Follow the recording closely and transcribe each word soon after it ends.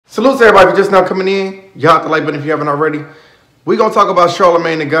Salute to everybody for just now coming in. Y'all hit the like button if you haven't already. We're going to talk about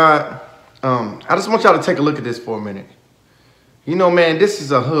Charlemagne the God. I just want y'all to take a look at this for a minute. You know, man, this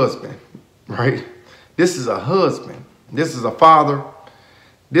is a husband, right? This is a husband. This is a father.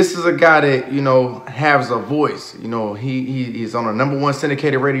 This is a guy that, you know, has a voice. You know, he's on a #1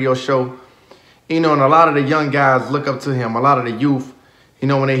 syndicated radio show. You know, and a lot of the young guys look up to him. A lot of the youth, you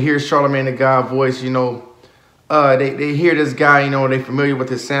know, when they hear Charlemagne the God voice, you know, they hear this guy, you know, they familiar with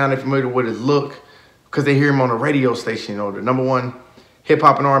his sound, they familiar with his look, because they hear him on a radio station, you know, the #1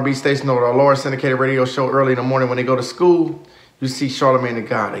 hip-hop and R&B station, or a large syndicated radio show early in the morning when they go to school. You see Charlemagne the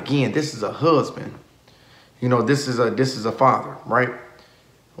God. Again, this is a husband. You know, this is a father, right?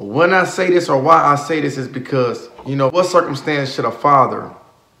 When I say this, or why I say this, is because, you know, what circumstance should a father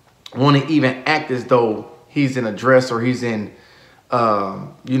want to even act as though he's in a dress, or he's in,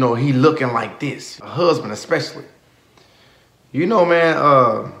 you know, he looking like this? A husband especially. You know, man,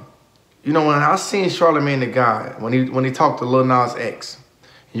 you know, when I seen Charlemagne the God, when he talked to Lil Nas X,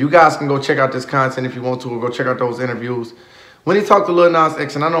 you guys can go check out this content if you want to, or go check out those interviews. When he talked to Lil Nas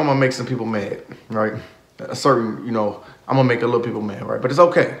X, and I know I'm going to make some people mad, right? A certain, you know, I'm going to make a little people mad, right? But it's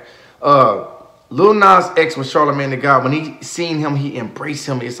okay. Lil Nas X with Charlemagne the God, when he seen him, he embraced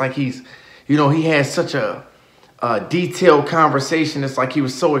him. It's like he's, you know, he had such a detailed conversation. It's like he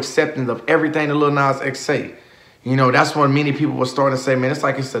was so accepting of everything that Lil Nas X say. You know, that's when many people were starting to say, man, it's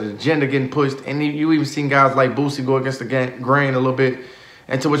like it's an agenda getting pushed. And you even seen guys like Boosie go against the grain a little bit,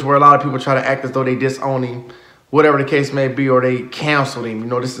 and to which where a lot of people try to act as though they disown him, whatever the case may be, or they canceled him. You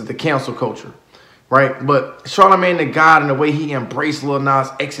know, this is the cancel culture, right? But Charlemagne the God, and the way he embraced Lil Nas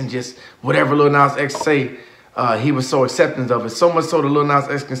X, and just whatever Lil Nas X say, he was so accepting of it. So much so that Lil Nas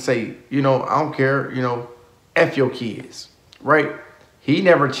X can say, you know, I don't care, you know, F your kids, right? He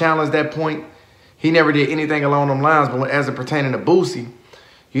never challenged that point. He never did anything along them lines. But as it pertaining to Boosie,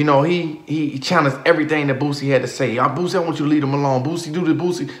 you know, he challenged everything that Boosie had to say. Y'all, Boosie, I want you to leave him alone. Boosie, do the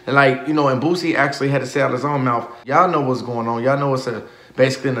Boosie. And like, you know, and Boosie actually had to say out of his own mouth, y'all know what's going on. Y'all know it's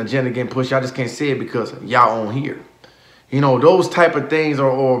basically an agenda getting pushed. Y'all just can't say it because y'all on here. You know, those type of things,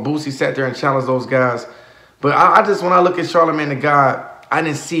 or Boosie sat there and challenged those guys. But I just, when I look at Charlemagne the God, I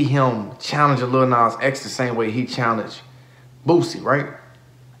didn't see him challenging Lil Nas X the same way he challenged Boosie, right?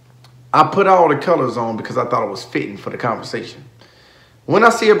 I put all the colors on because I thought it was fitting for the conversation. When I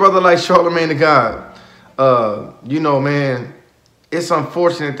see a brother like Charlemagne the God, you know, man, it's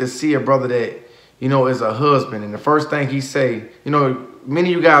unfortunate to see a brother that, you know, is a husband. And the first thing he say, you know,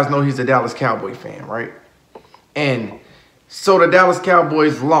 many of you guys know he's a Dallas Cowboy fan, right? And so the Dallas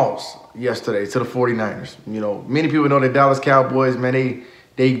Cowboys lost yesterday to the 49ers. You know, many people know the Dallas Cowboys, man,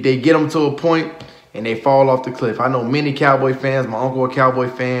 they get them to a point and they fall off the cliff. I know many Cowboy fans. My uncle a Cowboy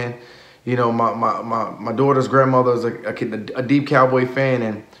fan. You know, my daughter's grandmother is a deep Cowboy fan,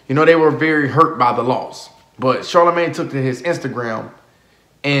 and, you know, they were very hurt by the loss. But Charlemagne took to his Instagram,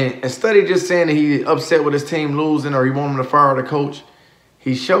 and instead of just saying that he upset with his team losing, or he wanted him to fire the coach,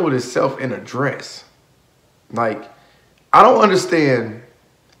 he showed himself in a dress. Like, I don't understand,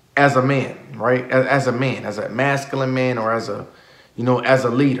 as a man, right? As a man, as a masculine man, or as a, you know, as a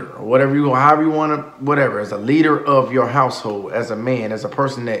leader, or whatever you, however you want to, whatever, as a leader of your household, as a man, as a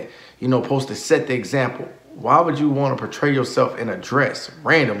person that, you know, supposed to set the example. Why would you want to portray yourself in a dress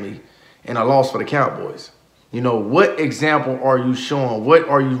randomly in a loss for the Cowboys? You know, what example are you showing? What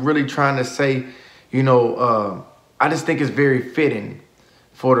are you really trying to say? You know, I just think it's very fitting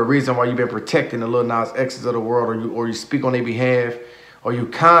for the reason why you've been protecting the Lil Nas X's of the world, or you speak on their behalf, or you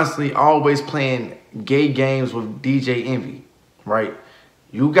constantly always playing gay games with DJ Envy, right?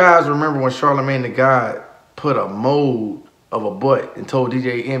 You guys remember when Charlemagne the God put a mold of a butt and told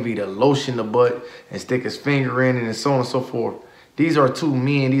DJ Envy to lotion the butt and stick his finger in it, and so on and so forth. These are two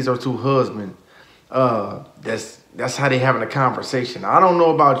men. These are two husbands. That's how they having a conversation. I don't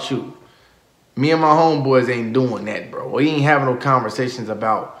know about you. Me and my homeboys ain't doing that, bro. We ain't having no conversations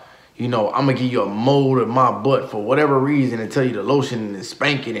about, you know, I'm going to give you a mold of my butt for whatever reason and tell you to lotion and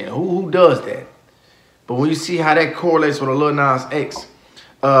spank it in. Who does that? But when you see how that correlates with a Lil Nas X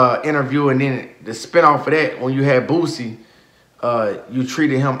interview, and then the spinoff of that, when you had Boosie, you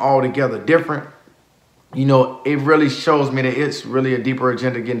treated him altogether different. You know, it really shows me that it's really a deeper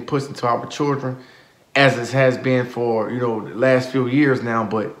agenda getting pushed into our children, as it has been for, you know, the last few years now.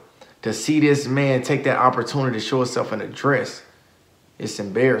 But to see this man take that opportunity to show himself in a dress, it's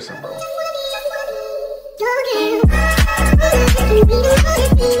embarrassing, bro.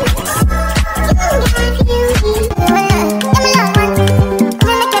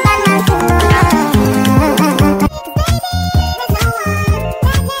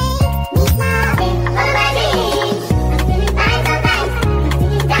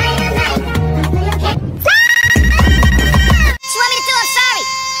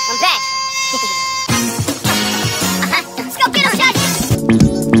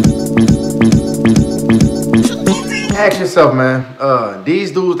 Ask yourself, man, these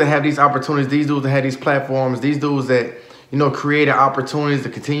dudes that have these opportunities, these dudes that have these platforms, these dudes that, you know, created opportunities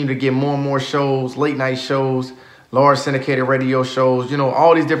to continue to get more and more shows, late night shows, large syndicated radio shows, you know,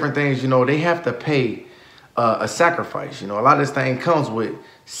 all these different things, you know, they have to pay a sacrifice. You know, a lot of this thing comes with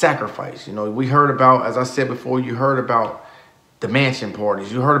sacrifice. You know, we heard about, as I said before, you heard about the mansion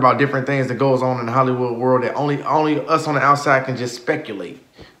parties. You heard about different things that goes on in the Hollywood world that only us on the outside can just speculate,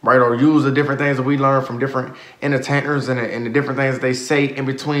 right? Or use the different things that we learn from different entertainers and the different things that they say in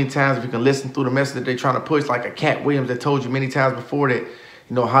between times. If you can listen through the message that they're trying to push, like a Cat Williams that told you many times before that,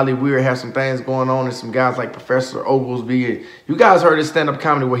 you know, Hollywood has some things going on, and some guys like Professor Oglesby. You guys heard his stand-up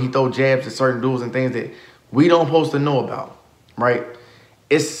comedy where he throw jabs at certain dudes and things that we don't supposed to know about, right?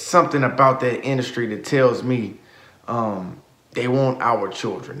 It's something about that industry that tells me they want our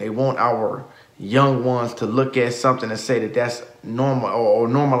children, they want our young ones to look at something and say that that's normal, or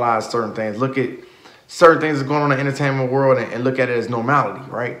normalize certain things. Look at certain things that's going on in the entertainment world and look at it as normality,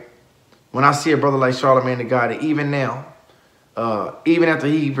 right? When I see a brother like Charlemagne the God, that even now, even after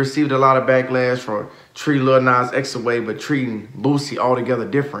he received a lot of backlash for treating Lil Nas X away, but treating Boosie altogether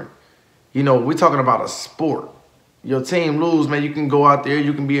different, you know, we're talking about a sport. Your team lose, man, you can go out there,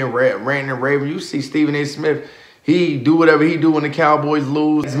 you can be in ranting and raving. You see Stephen A. Smith, he do whatever he do when the Cowboys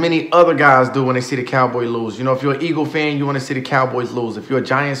lose, as many other guys do when they see the Cowboys lose. You know, if you're an Eagle fan, you want to see the Cowboys lose. If you're a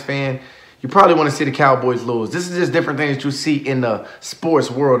Giants fan, you probably want to see the Cowboys lose. This is just different things that you see in the sports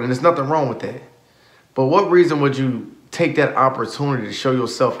world, and there's nothing wrong with that. But what reason would you take that opportunity to show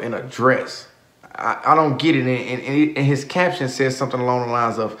yourself in a dress? I don't get it. And his caption says something along the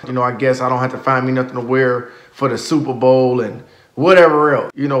lines of, you know, I guess I don't have to find me nothing to wear for the Super Bowl and whatever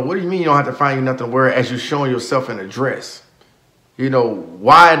else. You know, what do you mean you don't have to find you nothing to wear as you're showing yourself in a dress? You know,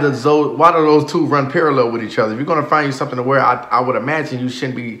 why do those two run parallel with each other? If you're going to find you something to wear, I would imagine you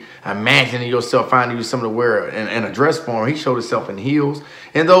shouldn't be imagining yourself finding you something to wear in a dress form. He showed himself in heels.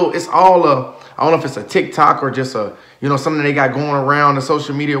 And though it's all I don't know if it's a TikTok or just a, you know, something they got going around the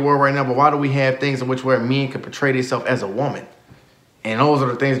social media world right now, but why do we have things in which where men can portray themselves as a woman? And those are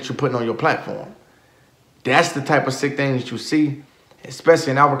the things that you're putting on your platform. That's the type of sick things that you see,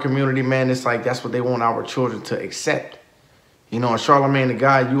 especially in our community, man. It's like that's what they want our children to accept. You know, and Charlemagne the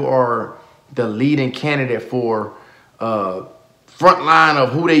God, you are the leading candidate for front line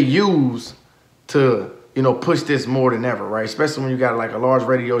of who they use to, you know, push this more than ever, right? Especially when you got like a large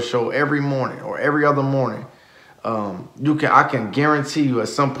radio show every morning or every other morning. I can guarantee you at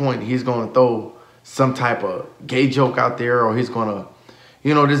some point he's going to throw some type of gay joke out there, or he's going to,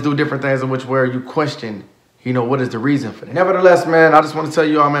 you know, just do different things in which where you question, you know, what is the reason for that. Nevertheless, man, I just want to tell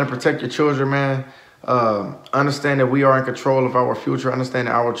you all, man, protect your children, man. Understand that we are in control of our future. Understand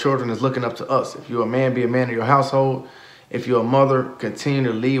that our children is looking up to us. If you're a man, be a man in your household. If you're a mother,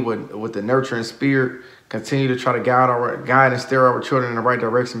 continue to lead with the nurturing spirit. Continue to try to guide and steer our children in the right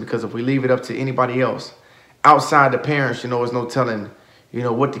direction, because if we leave it up to anybody else outside the parents, you know, there's no telling, you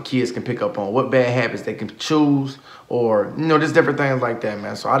know, what the kids can pick up on, what bad habits they can choose, or, you know, just different things like that,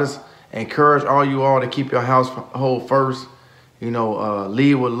 man. So I just encourage all you all to keep your household first, you know,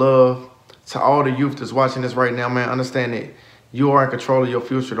 lead with love. To all the youth that's watching this right now, man, understand that you are in control of your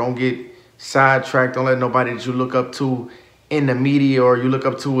future. Don't get sidetracked. Don't let nobody that you look up to in the media or you look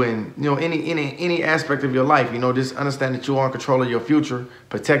up to in, you know, any aspect of your life, you know, just understand that you are in control of your future.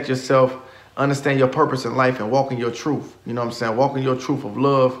 Protect yourself. Understand your purpose in life and walk in your truth. You know what I'm saying? Walk in your truth of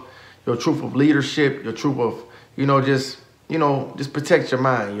love, your truth of leadership, your truth of, you know, just protect your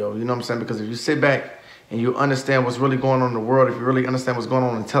mind, yo. You know what I'm saying? Because if you sit back and you understand what's really going on in the world, if you really understand what's going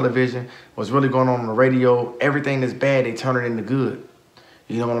on in television, what's really going on the radio, everything that's bad, they turn it into good.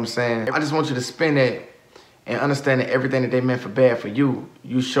 You know what I'm saying? I just want you to spin that and understand that everything that they meant for bad for you,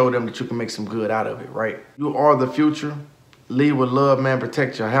 you show them that you can make some good out of it, right? You are the future. Lead with love, man.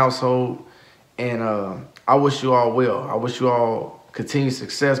 Protect your household. And I wish you all well. I wish you all continued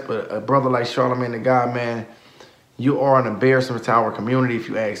success. But a brother like Charlemagne the God, man, you are an embarrassment to our community, if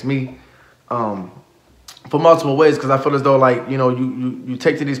you ask me. For multiple ways, because I feel as though, like, you know, you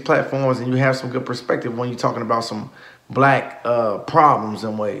take to these platforms and you have some good perspective when you're talking about some black problems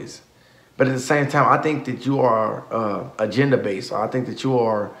and ways. But at the same time, I think that you are agenda-based. I think that you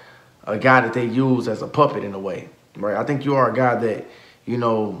are a guy that they use as a puppet in a way, right? I think you are a guy that, you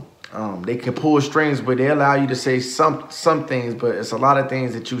know, they can pull strings, but they allow you to say some things, but it's a lot of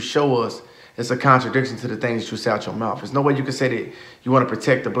things that you show us. It's a contradiction to the things that you say out your mouth. There's no way you can say that you want to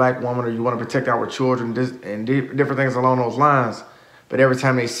protect the black woman or you want to protect our children and different things along those lines. But every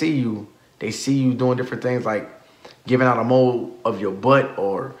time they see you doing different things like giving out a mold of your butt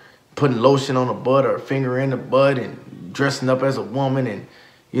or putting lotion on the butt or finger in the butt and dressing up as a woman and,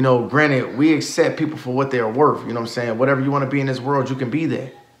 You know, granted, we accept people for what they're worth. You know what I'm saying? Whatever you want to be in this world, you can be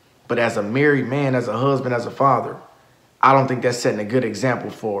that. But as a married man, as a husband, as a father, I don't think that's setting a good example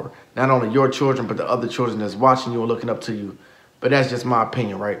for not only your children, but the other children that's watching you and looking up to you. But that's just my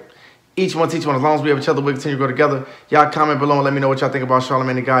opinion, right? Each one teach one. As long as we have each other, we continue to go together. Y'all comment below and let me know what y'all think about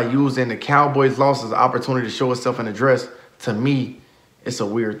Charlemagne the God using the Cowboys' loss as an opportunity to show itself in the dress. To me, it's a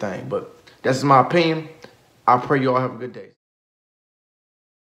weird thing. But that's my opinion. I pray you all have a good day.